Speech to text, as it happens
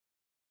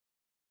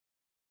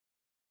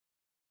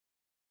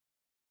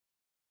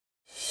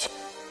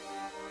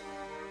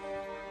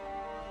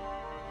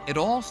It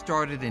all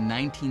started in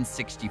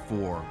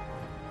 1964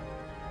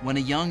 when a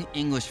young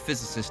English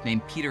physicist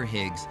named Peter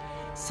Higgs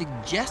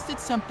suggested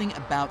something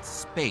about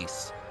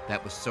space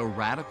that was so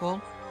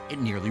radical it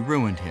nearly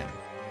ruined him.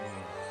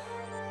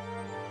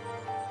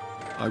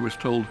 I was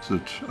told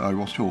that I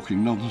was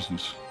talking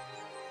nonsense,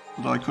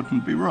 that I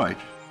couldn't be right.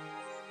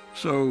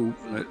 So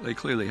they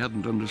clearly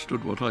hadn't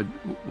understood what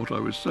I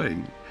was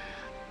saying.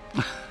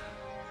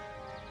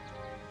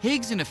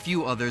 Higgs and a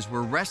few others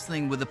were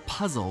wrestling with a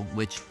puzzle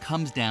which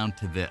comes down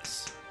to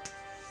this.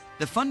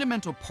 The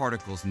fundamental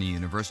particles in the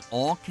universe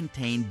all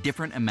contain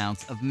different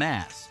amounts of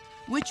mass,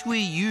 which we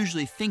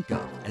usually think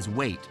of as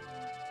weight.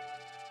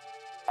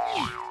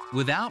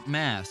 Without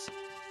mass,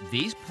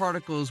 these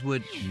particles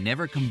would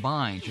never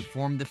combine to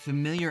form the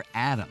familiar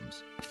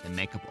atoms that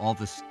make up all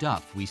the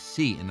stuff we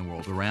see in the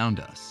world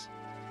around us.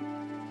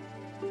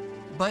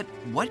 But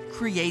what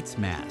creates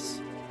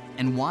mass?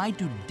 And why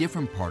do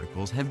different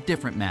particles have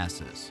different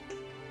masses?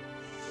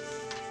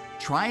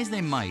 Try as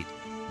they might,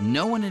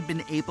 no one had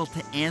been able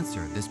to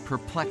answer this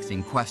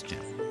perplexing question.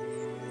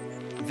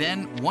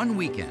 Then, one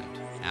weekend,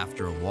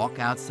 after a walk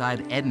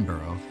outside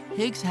Edinburgh,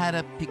 Higgs had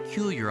a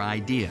peculiar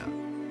idea.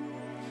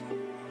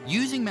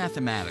 Using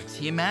mathematics,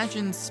 he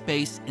imagined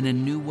space in a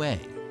new way,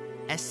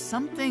 as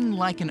something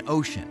like an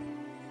ocean.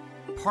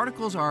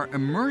 Particles are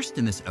immersed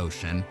in this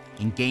ocean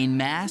and gain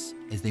mass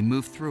as they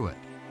move through it.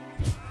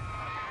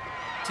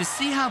 To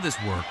see how this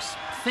works,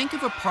 think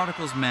of a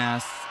particle's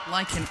mass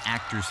like an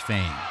actor's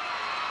fame.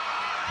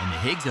 And the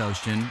Higgs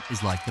ocean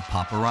is like the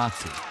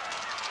paparazzi.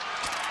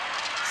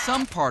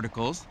 Some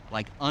particles,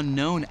 like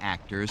unknown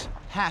actors,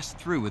 pass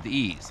through with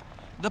ease.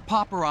 The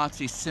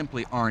paparazzi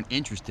simply aren't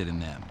interested in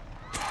them.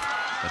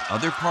 But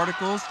other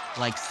particles,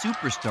 like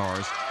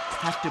superstars,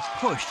 have to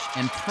push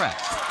and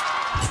press.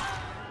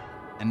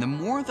 And the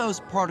more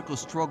those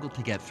particles struggle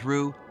to get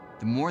through,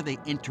 the more they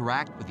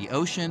interact with the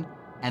ocean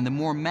and the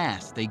more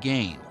mass they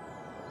gain.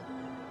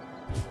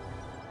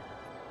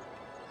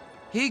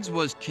 Higgs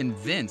was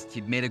convinced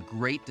he'd made a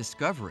great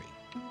discovery.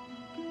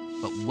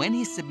 But when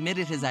he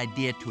submitted his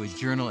idea to a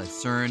journal at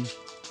CERN,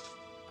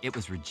 it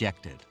was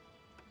rejected.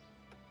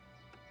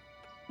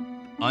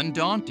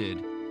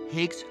 Undaunted,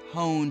 Higgs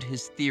honed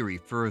his theory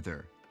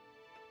further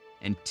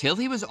until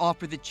he was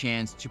offered the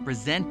chance to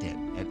present it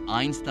at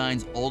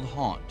Einstein's old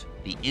haunt,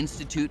 the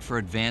Institute for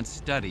Advanced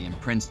Study in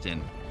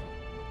Princeton.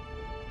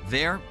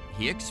 There,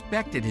 he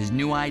expected his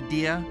new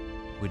idea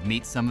would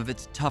meet some of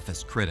its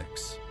toughest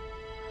critics.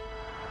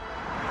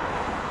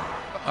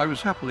 I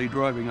was happily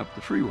driving up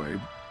the freeway,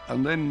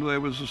 and then there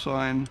was a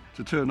sign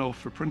to turn off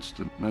for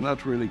Princeton, and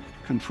that really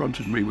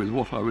confronted me with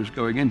what I was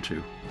going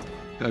into.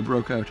 I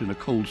broke out in a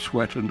cold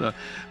sweat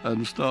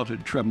and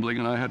started trembling,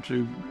 and I had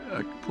to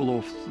pull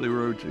off the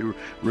road to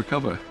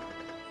recover.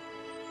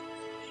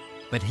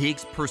 But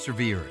Higgs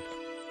persevered.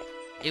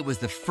 It was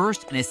the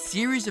first in a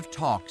series of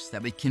talks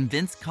that would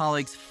convince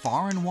colleagues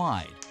far and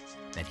wide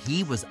that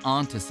he was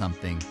onto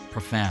something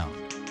profound.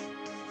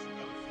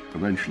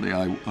 Eventually,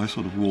 I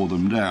sort of wore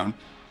them down.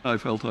 I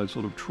felt I'd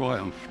sort of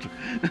triumphed.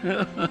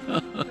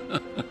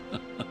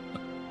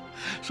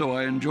 So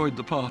I enjoyed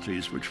the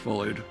parties which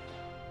followed.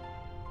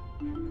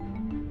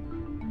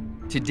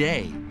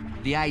 Today,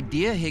 the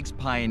idea Higgs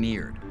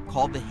pioneered,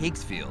 called the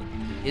Higgs field,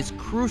 is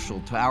crucial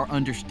to our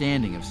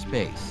understanding of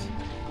space.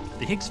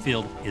 The Higgs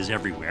field is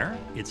everywhere.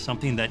 It's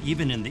something that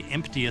even in the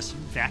emptiest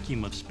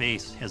vacuum of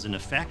space has an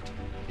effect.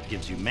 It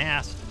gives you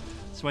mass.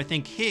 So I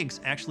think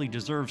Higgs actually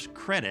deserves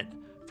credit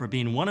for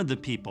being one of the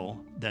people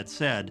that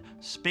said,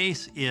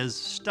 space is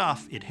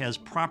stuff, it has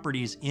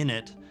properties in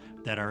it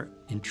that are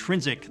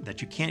intrinsic, that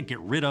you can't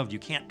get rid of, you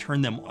can't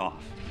turn them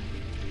off.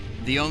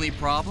 The only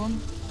problem?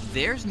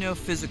 There's no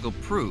physical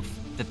proof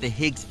that the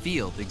Higgs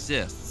field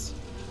exists.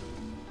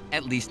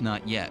 At least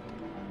not yet.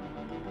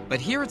 But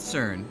here at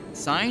CERN,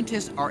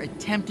 scientists are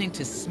attempting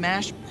to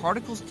smash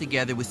particles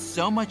together with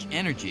so much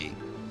energy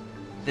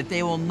that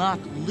they will knock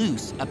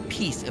loose a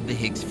piece of the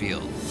Higgs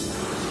field,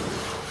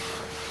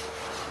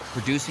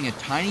 producing a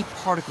tiny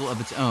particle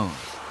of its own.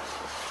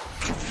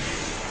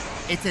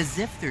 It's as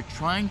if they're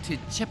trying to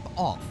chip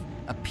off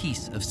a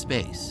piece of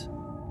space.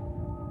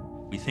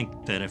 We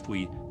think that if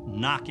we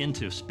knock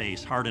into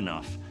space hard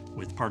enough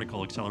with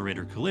particle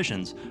accelerator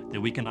collisions, that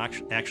we can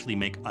actually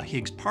make a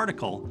Higgs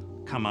particle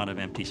come out of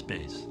empty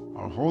space.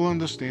 Our whole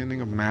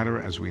understanding of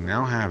matter as we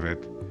now have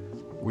it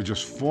would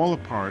just fall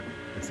apart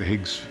if the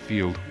Higgs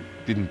field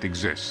didn't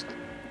exist.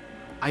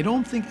 I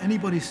don't think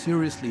anybody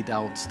seriously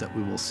doubts that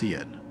we will see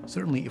it.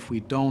 Certainly if we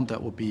don't,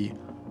 that would be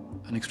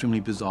an extremely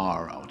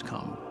bizarre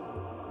outcome.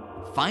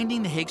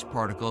 Finding the Higgs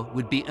particle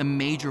would be a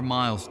major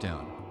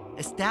milestone,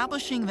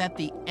 establishing that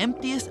the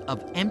emptiest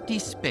of empty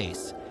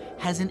space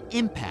has an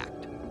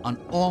impact on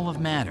all of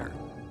matter.